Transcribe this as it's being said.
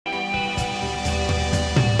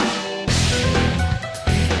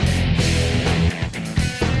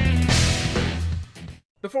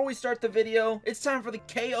Before we start the video, it's time for the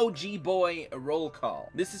KOG Boy roll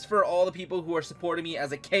call. This is for all the people who are supporting me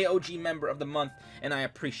as a KOG member of the month, and I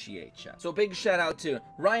appreciate ya. So big shout out to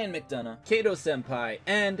Ryan McDonough, Kato Senpai,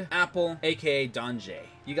 and Apple, aka Don J.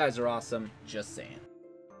 You guys are awesome, just saying.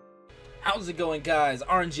 How's it going, guys?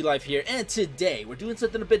 RNG Life here, and today we're doing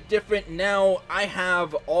something a bit different. Now, I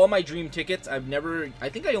have all my dream tickets. I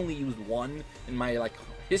think I only used one in my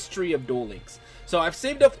history of Duel Links. So I've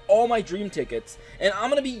saved up all my dream tickets, and I'm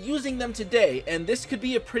gonna be using them today. And this could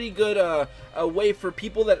be a pretty good a way for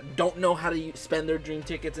people that don't know how to spend their dream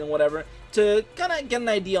tickets and whatever to kind of get an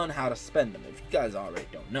idea on how to spend them. If you guys already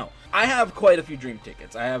don't know, I have quite a few dream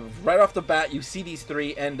tickets. I have right off the bat. You see these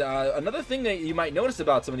three, and another thing that you might notice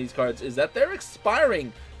about some of these cards is that they're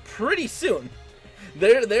expiring pretty soon.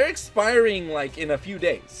 They're expiring like in a few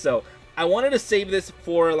days. So I wanted to save this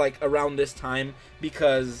for like around this time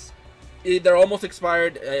because they're almost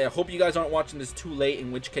expired. I hope you guys aren't watching this too late,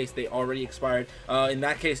 in which case they already expired. In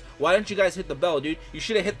that case, why don't you guys hit the bell, dude? You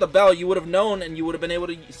should have hit the bell. You would have known, and you would have been able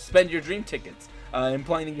to spend your dream tickets,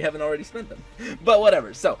 implying that you haven't already spent them. But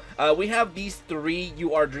whatever. So we have these three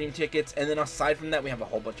UR dream tickets, and then aside from that, we have a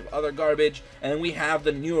whole bunch of other garbage, and we have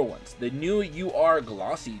the newer ones, the new UR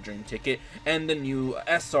glossy dream ticket and the new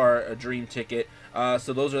SR dream ticket.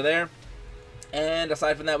 So those are there. And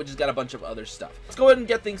aside from that, we just got a bunch of other stuff. Let's go ahead and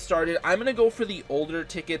get things started. I'm going to go for the older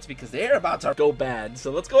tickets because they're about to go bad. So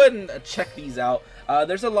let's go ahead and check these out.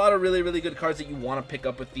 There's a lot of really good cards that you want to pick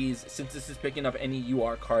up with these. Since this is picking up any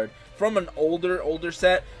UR card from an older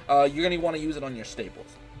set, you're going to want to use it on your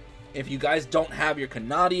staples. If you guys don't have your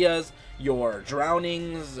Canadias, your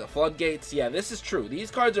Drownings, Floodgates, yeah, this is true. These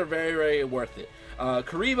cards are very worth it.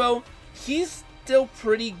 Karibo, he's still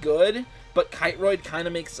pretty good, but Kiteroid kind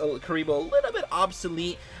of makes Karibo a little bit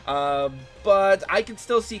obsolete, but I can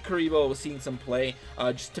still see Karibo seeing some play.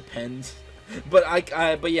 Just depends. But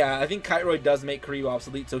yeah, I think Kiteroid does make Karibo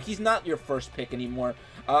obsolete, so he's not your first pick anymore.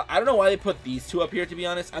 I don't know why they put these two up here, to be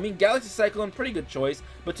honest. I mean, Galaxy Cyclone, pretty good choice,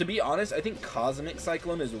 but to be honest, I think Cosmic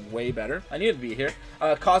Cyclone is way better. I knew it'd be here.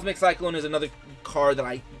 Cosmic Cyclone is another card that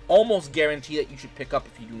I almost guarantee that you should pick up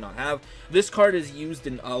if you do not have. This card is used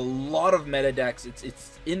in a lot of meta decks.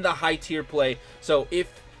 It's in the high tier play. So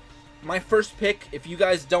if my first pick, if you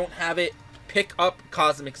guys don't have it, pick up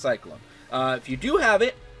Cosmic Cyclone. If you do have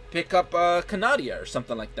it, pick up Canadia or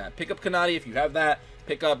something like that. Pick up Canadia if you have that.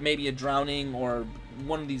 Pick up maybe a Drowning or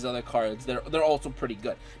one of these other cards. They're also pretty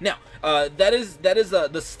good. Now, that is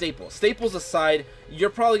the staples. Staples aside, you're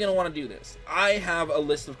probably going to want to do this. I have a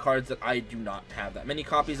list of cards that I do not have that many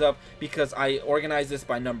copies of because I organize this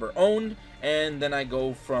by number owned, and then I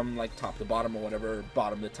go from like top to bottom or whatever,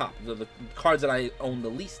 bottom to top. The cards that I own the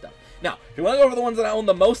least of. Now, if you want to go over the ones that I own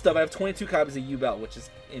the most of, I have 22 copies of YuBell, which is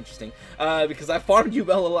interesting because I farmed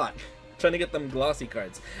YuBell a lot. Trying to get them glossy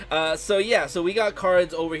cards. So yeah, so we got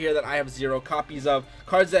cards over here that I have 0 copies of.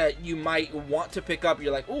 Cards that you might want to pick up.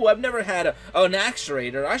 You're like, oh, I've never had an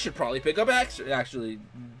Accelerator. I should probably pick up Actually,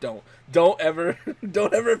 don't ever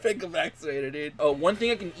pick up Accelerator, dude. One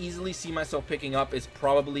thing I can easily see myself picking up is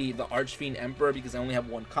probably the Archfiend Emperor because I only have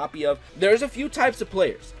 1 copy of. There's a few types of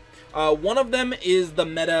players. One of them is the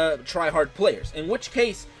meta tryhard players, in which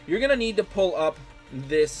case you're gonna need to pull up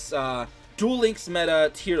this Duel Links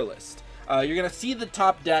meta tier list. You're going to see the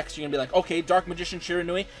top decks. You're going to be like, okay, Dark Magician,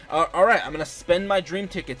 Shiranui. Alright, I'm going to spend my dream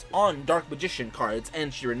tickets on Dark Magician cards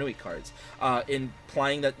and Shiranui cards,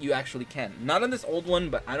 implying that you actually can. Not on this old one,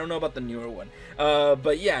 but I don't know about the newer one.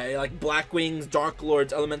 But yeah, like Black Wings, Dark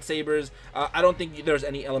Lords, Element Sabers. I don't think there's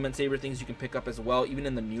any Element Saber things you can pick up as well, even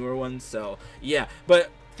in the newer ones. So yeah, but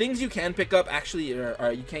things you can pick up, actually,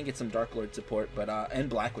 you can get some Dark Lord support, but and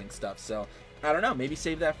Blackwing stuff. So I don't know, maybe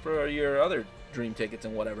save that for your other dream tickets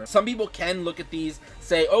and whatever. Some people can look at these,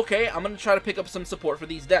 say, okay, I'm gonna try to pick up some support for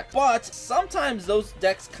these decks, but sometimes those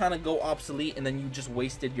decks kind of go obsolete and then you just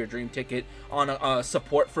wasted your dream ticket on a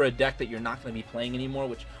support for a deck that you're not going to be playing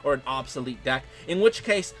anymore, or an obsolete deck, in which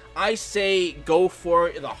case I say go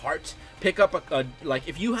for the heart. Pick up like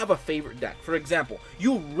if you have a favorite deck, for example,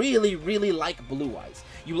 you really like Blue Eyes.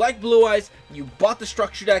 You like Blue Eyes, you bought the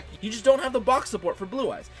structure deck, you just don't have the box support for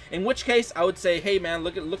Blue Eyes. In which case, I would say, hey man,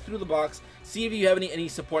 look through the box, see if you have any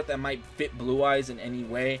support that might fit Blue Eyes in any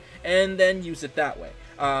way, and then use it that way.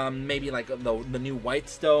 Maybe like the new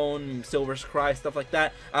Whitestone, Silver's Cry, stuff like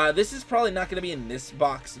that. This is probably not going to be in this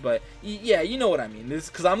box, but yeah, you know what I mean.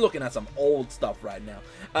 This because I'm looking at some old stuff right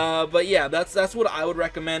now. But yeah, that's what I would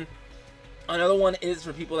recommend. Another one is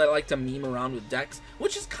for people that like to meme around with decks,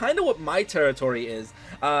 which is kind of what my territory is,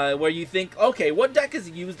 where you think, okay, what deck is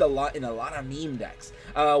used a lot in a lot of meme decks?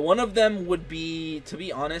 One of them would be, to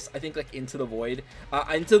be honest, I think like Into the Void.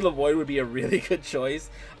 Into the Void would be a really good choice.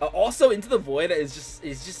 Also, Into the Void is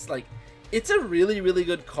just like, it's a really, really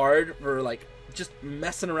good card for like just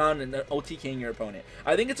messing around and OTKing your opponent.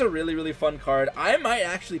 I think it's a really, really fun card. I might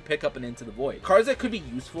actually pick up an Into the Void. Cards that could be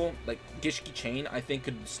useful, like Gishki Chain, I think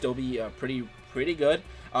could still be pretty good,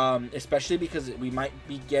 especially because we might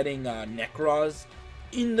be getting Necros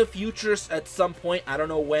in the future at some point. I don't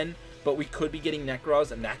know when, but we could be getting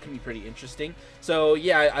Necros, and that could be pretty interesting. So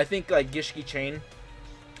yeah, I think like Gishki Chain,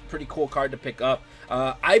 pretty cool card to pick up.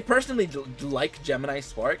 I personally like Gemini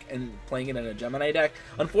Spark and playing it in a Gemini deck.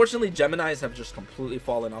 Unfortunately, Geminis have just completely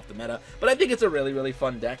fallen off the meta, but I think it's a really, really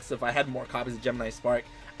fun deck. So if I had more copies of Gemini Spark,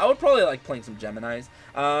 I would probably like playing some Geminis.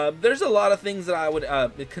 There's a lot of things that I would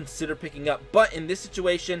consider picking up, but in this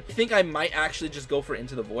situation, I think I might actually just go for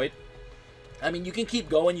Into the Void. I mean, you can keep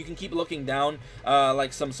going, you can keep looking down,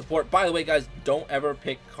 like some support. By the way, guys, don't ever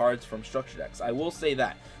pick cards from structure decks. I will say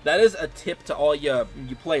that. That is a tip to all you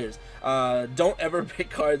players. Don't ever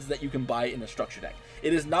pick cards that you can buy in a structure deck.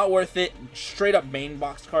 It is not worth it. Straight up main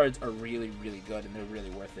box cards are really, really good, and they're really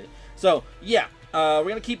worth it. So, yeah, we're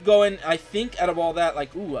going to keep going. I think out of all that,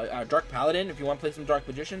 like, ooh, Dark Paladin, if you want to play some Dark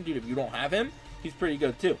Magician, dude, if you don't have him, he's pretty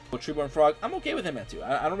good too. Treeborn Frog, I'm okay with him at 2.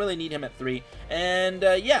 I don't really need him at 3. And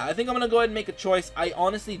yeah, I think I'm going to go ahead and make a choice. I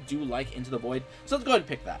honestly do like Into the Void, so let's go ahead and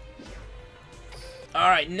pick that.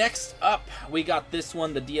 Alright, next up, we got this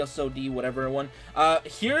one, the DSOD, whatever one.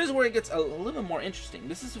 Here's where it gets a little bit more interesting.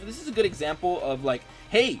 This is a good example of like,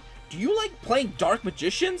 hey, do you like playing Dark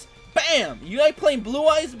Magicians? Bam! You like playing Blue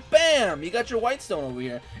Eyes? Bam! You got your Whitestone over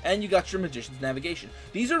here, and you got your Magician's Navigation.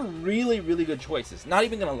 These are really, really good choices. Not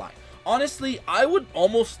even gonna lie. Honestly, I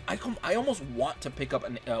almost want to pick up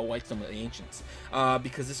a Whitestone with the Ancients,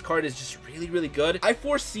 because this card is just really, really good. I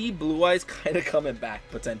foresee Blue Eyes kind of coming back,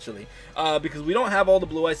 potentially, because we don't have all the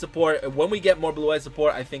Blue Eyes support. When we get more Blue Eyes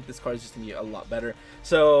support, I think this card is just going to be a lot better.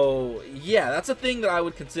 So, yeah, that's a thing that I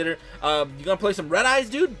would consider. You're going to play some Red Eyes,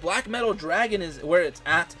 dude? Black Metal Dragon is where it's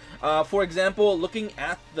at. For example, looking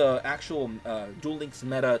at the actual Duel Links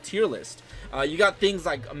meta tier list, you got things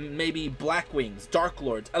like maybe Black Wings, Dark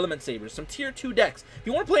Lords, Element Sabers, some tier 2 decks. If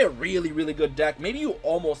you want to play a really, really good deck, maybe you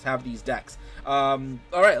almost have these decks.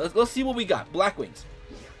 Alright, let's see what we got. Black Wings.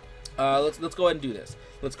 Let's go ahead and do this.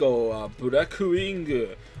 Let's go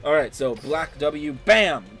Burakuing. Alright, so Black W,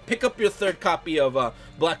 bam! Pick up your 3rd copy of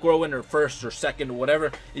Black Whirlwind, or 1st or 2nd or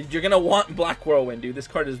whatever. You're gonna want Black Whirlwind, dude. This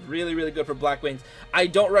card is really, really good for Black Wings. I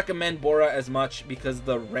don't recommend Bora as much because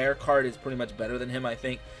the rare card is pretty much better than him, I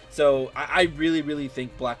think. So I really, really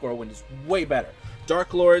think Black Whirlwind is way better.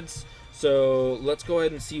 Dark Lords. So let's go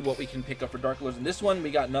ahead and see what we can pick up for Dark Lords. In this one,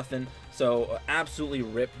 we got nothing. So absolutely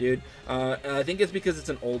rip, dude. And I think it's because it's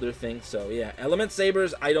an older thing. So yeah, Element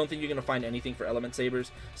Sabers. I don't think you're gonna find anything for Element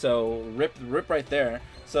Sabers. So rip right there.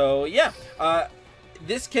 So yeah,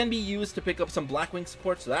 this can be used to pick up some Blackwing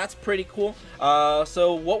support, so that's pretty cool.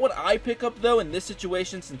 So what would I pick up though in this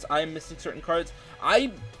situation, since I'm missing certain cards?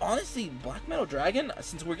 I honestly, Black Metal Dragon,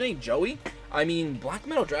 since we're getting Joey, I mean, Black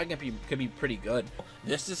Metal Dragon could be pretty good.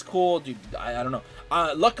 This is cool, dude. I don't know.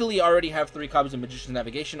 Luckily, I already have 3 copies of Magician's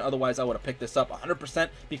Navigation. Otherwise, I would have picked this up 100%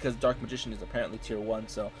 because Dark Magician is apparently tier 1.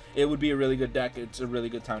 So it would be a really good deck. It's a really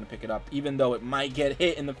good time to pick it up, even though it might get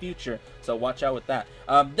hit in the future. So watch out with that.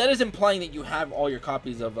 That is implying that you have all your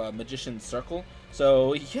copies of Magician's Circle.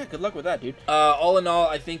 So yeah, good luck with that, dude. All in all,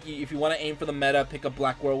 I think if you want to aim for the meta, pick up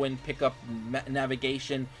Black Whirlwind, pick up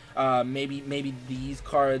Navigation, maybe these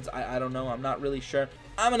cards. I don't know. I'm not really sure.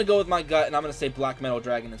 I'm gonna go with my gut, and I'm gonna say Black Metal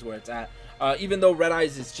Dragon is where it's at. Even though Red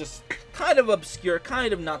Eyes is just kind of obscure,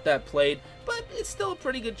 kind of not that played, but it's still a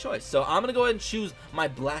pretty good choice. So I'm gonna go ahead and choose my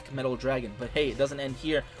Black Metal Dragon. But hey, it doesn't end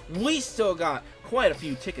here. We still got quite a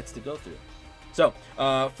few tickets to go through. So,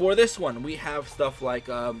 for this one, we have stuff like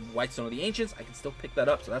Whitestone of the Ancients. I can still pick that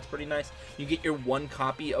up, so that's pretty nice. You get your 1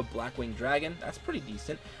 copy of Blackwing Dragon. That's pretty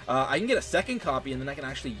decent. I can get a 2nd copy, and then I can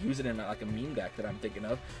actually use it in like a meme deck that I'm thinking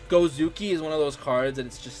of. Gozuki is one of those cards, and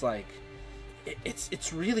it's just like,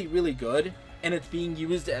 it's really, really good, and it's being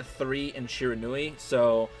used at 3 in Shiranui,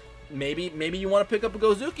 so maybe you want to pick up a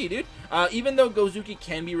Gozuki, dude. Even though Gozuki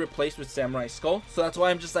can be replaced with Samurai Skull, so that's why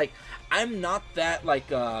I'm just like, I'm not that like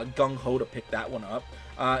gung-ho to pick that one up.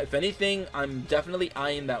 If anything, I'm definitely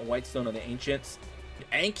eyeing that Whitestone of the Ancients.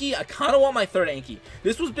 Anki, I kind of want my third Anki.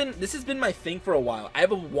 This has been my thing for a while.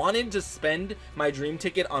 I've wanted to spend my dream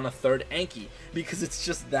ticket on a third Anki because it's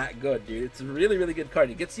just that good, dude. It's a really, really good card.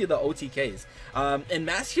 It gets you the OTKs. And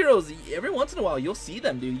Mass Heroes, every once in a while, you'll see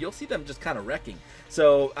them, dude. You'll see them just kind of wrecking.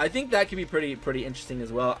 So I think that could be pretty interesting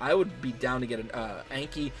as well. I would be down to get an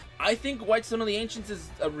Anki. I think Whitestone of the Ancients is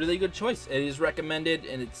a really good choice. It is recommended,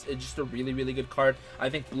 and it's just a really, really good card. I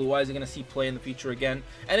think Blue Eyes are going to see play in the future again,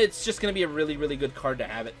 and it's just going to be a really, really good card to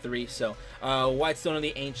have at 3. So Whitestone of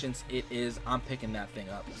the Ancients, it is. I'm picking that thing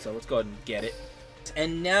up. So let's go ahead and get it.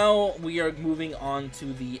 And now we are moving on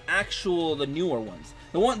to the newer ones.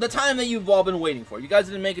 The time that you've all been waiting for. You guys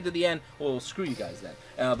didn't make it to the end. Well, screw you guys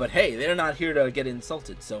then. But hey, they're not here to get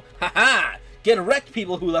insulted. So, haha! Get wrecked,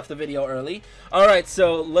 people who left the video early. Alright,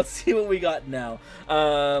 so let's see what we got now.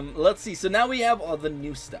 Let's see. So now we have all the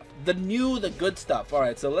new stuff. The good stuff.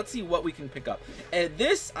 Alright, so let's see what we can pick up. And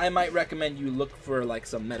this, I might recommend you look for, like,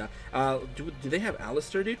 some meta. Do they have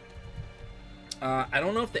Alistair, dude? I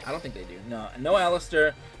don't know if they... I don't think they do. No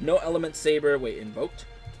Alistair. No Element Saber. Wait, Invoked?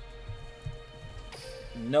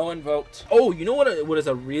 No Invoked. Oh, you know what is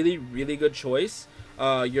a really, really good choice?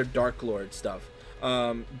 Your Dark Lord stuff.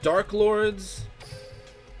 Dark Lords,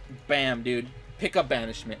 bam, dude. Pick up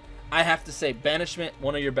Banishment. I have to say, Banishment,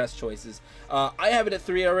 one of your best choices. I have it at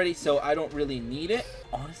 3 already, so I don't really need it.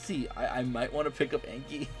 Honestly, I might want to pick up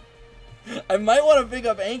Anki. I might want to pick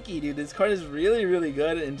up Anki, dude. This card is really, really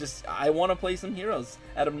good, and just, I want to play some heroes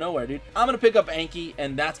out of nowhere, dude. I'm going to pick up Anki,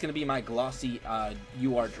 and that's going to be my glossy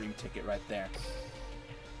UR Dream ticket right there.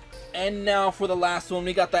 And now for the last one,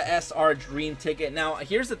 we got the SR Dream ticket. Now,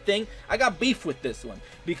 here's the thing. I got beef with this one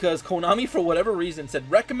because Konami, for whatever reason, said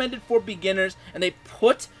recommended for beginners, and they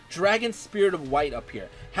put Dragon Spirit of White up here.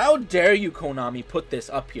 How dare you, Konami, put this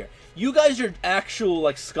up here? You guys are actual,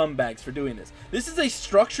 like, scumbags for doing this. This is a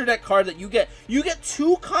structure deck card that you get. You get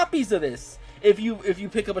 2 copies of this if you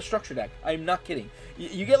pick up a structure deck. I'm not kidding.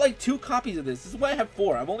 You get like 2 copies of this. This is why I have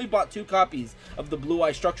 4. I've only bought 2 copies of the Blue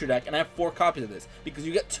Eye structure deck, and I have 4 copies of this because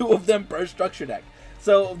you get 2 of them per structure deck.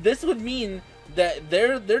 So this would mean that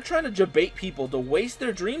they're trying to debate people to waste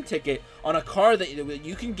their dream ticket on a card that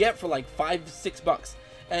you can get for like $5-6 bucks.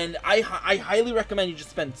 And I highly recommend you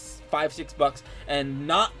just spend $5-6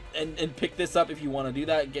 and pick this up if you want to do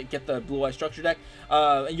that. Get the Blue Eye structure deck,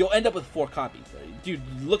 and you'll end up with 4 copies. Dude,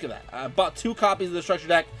 look at that! I bought 2 copies of the structure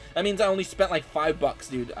deck. That means I only spent like $5,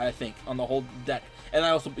 dude. I think on the whole deck, and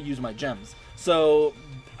I also use my gems. So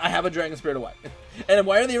I have a Dragon Spirit of White. And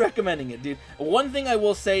why are they recommending it, dude? One thing I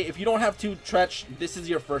will say: if you don't have 2 Tretch, this is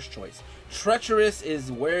your first choice. Treacherous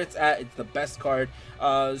is where it's at. It's the best card.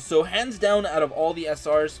 So hands down, out of all the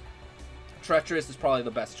SRs, Treacherous is probably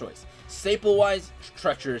the best choice. Staple-wise,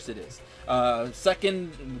 Treacherous it is.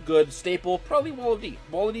 Second good staple, probably Wall of D.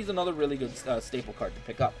 Wall of D is another really good staple card to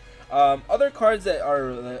pick up. Other cards that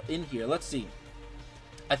are in here, let's see.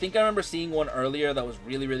 I think I remember seeing one earlier that was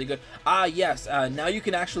really, really good. Yes. Now you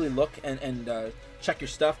can actually look and check your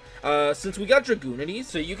stuff. Since we got Dragoonities,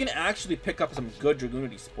 so you can actually pick up some good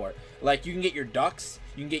Dragoonity support. Like, you can get your Ducks,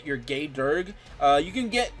 you can get your Gay Durg, you can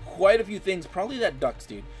get quite a few things, probably that Ducks,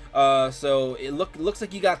 dude. So it looks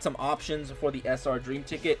like you got some options for the SR Dream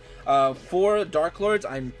ticket. For Dark Lords,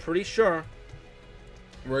 I'm pretty sure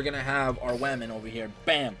we're gonna have our Whammon over here.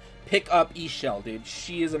 Bam! Pick up E-Shell, dude.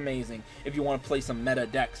 She is amazing if you want to play some meta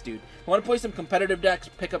decks, dude. If you want to play some competitive decks,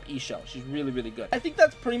 pick up E-Shell. She's really, really good. I think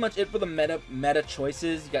that's pretty much it for the meta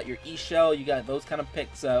choices. You got your E-Shell, you got those kind of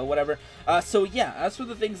picks, whatever. So yeah, as for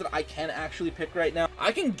the things that I can actually pick right now,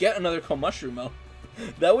 I can get another Mushroom though.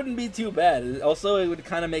 That wouldn't be too bad. Also, it would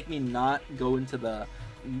kind of make me not go into the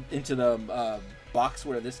box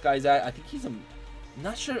where this guy's at. I think he's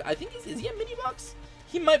not sure. I think is he a mini box?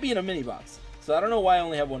 He might be in a mini box. So I don't know why I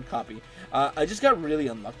only have 1 copy. I just got really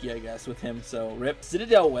unlucky, I guess, with him. So rip.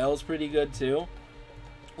 Citadel Whale's pretty good too.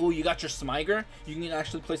 Oh, you got your Smiger. You can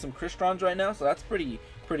actually play some Cristrons right now, so that's pretty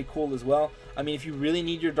cool as well. I mean, if you really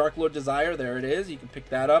need your Dark Lord Desire, there it is. You can pick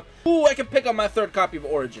that up. Ooh, I can pick up my 3rd copy of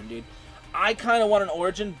Origin, dude. I kind of want an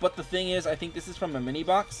Origin, but the thing is, I think this is from a mini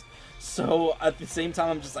box. So at the same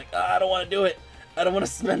time, I'm just like, I don't want to do it. I don't want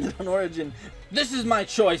to spend it on Origin. This is my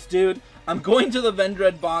choice, dude. I'm going to the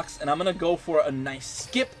Vendread box, and I'm going to go for a nice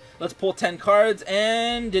skip. Let's pull 10 cards,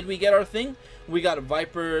 and did we get our thing? We got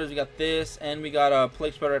Vipers, we got this, and we got a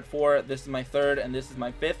Plague Spreader at 4. This is my 3rd, and this is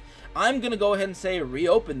my 5th. I'm going to go ahead and say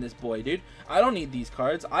reopen this boy, dude. I don't need these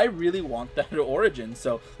cards. I really want that Origin,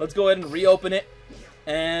 so let's go ahead and reopen it,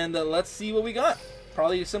 and let's see what we got.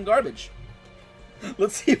 Probably some garbage.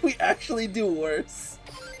 Let's see if we actually do worse.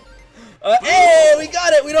 Hey, we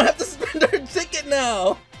got it! We don't have to spend our ticket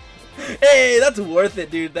now! Hey, that's worth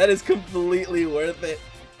it, dude. That is completely worth it.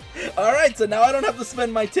 Alright, so now I don't have to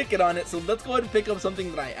spend my ticket on it, so let's go ahead and pick up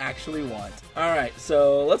something that I actually want. Alright,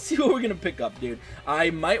 so let's see what we're gonna pick up, dude. I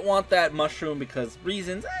might want that mushroom because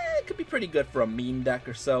reasons, it could be pretty good for a meme deck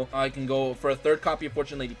or so. I can go for a third copy of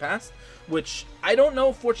Fortune Lady Past, which I don't know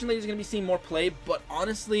if Fortune Lady is gonna be seeing more play, but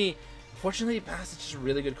honestly, Fortune Lady Past is just a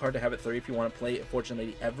really good card to have at 3 if you want to play Fortune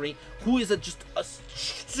Lady Every, who is just a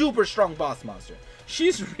super strong boss monster.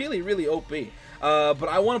 She's really, really OP. But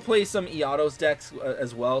I want to play some YuGiOh's decks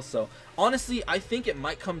as well, so honestly, I think it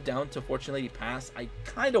might come down to Fortune Lady Pass. I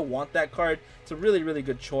kind of want that card. It's a really, really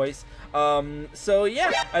good choice. So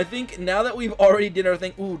yeah, I think now that we've already did our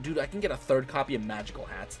thing, ooh, dude, I can get a third copy of Magical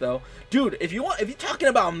Hats, though. Dude, if you're talking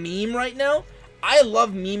about meme right now, I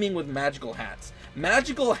love memeing with Magical Hats.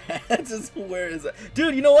 Magical Hats is where is it?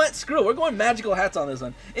 Dude, you know what? Screw it. We're going Magical Hats on this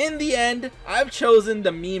one. In the end, I've chosen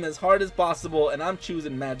to meme as hard as possible, and I'm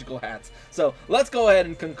choosing Magical Hats. So let's go ahead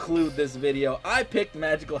and conclude this video. I picked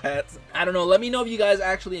Magical Hats. I don't know. Let me know if you guys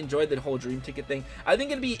actually enjoyed the whole Dream Ticket thing. I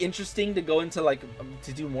think it'd be interesting to go into like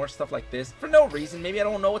to do more stuff like this for no reason. Maybe I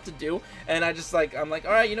don't know what to do, and I'm like,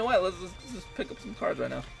 all right, you know what? Let's just pick up some cards right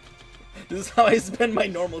now. This is how I spend my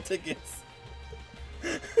normal tickets.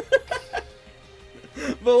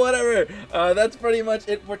 But whatever, that's pretty much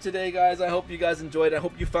it for today, guys. I hope you guys enjoyed. I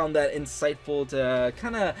hope you found that insightful to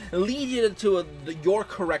kind of lead you to your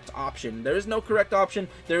correct option. There is no correct option.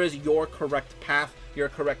 There is your correct path, your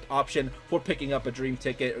correct option for picking up a Dream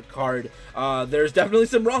Ticket or card. There's definitely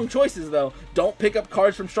some wrong choices, though. Don't pick up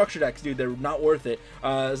cards from structure decks, dude. They're not worth it.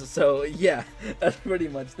 So yeah, that's pretty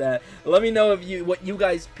much that. Let me know what you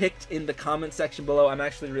guys picked in the comment section below. I'm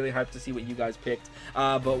actually really hyped to see what you guys picked.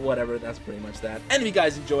 But whatever, that's pretty much that. And if you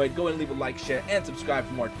guys enjoyed, go ahead and leave a like, share, and subscribe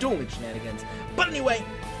for more Duel Links shenanigans. But anyway,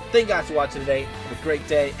 thank you guys for watching today. Have a great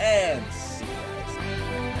day, and see you.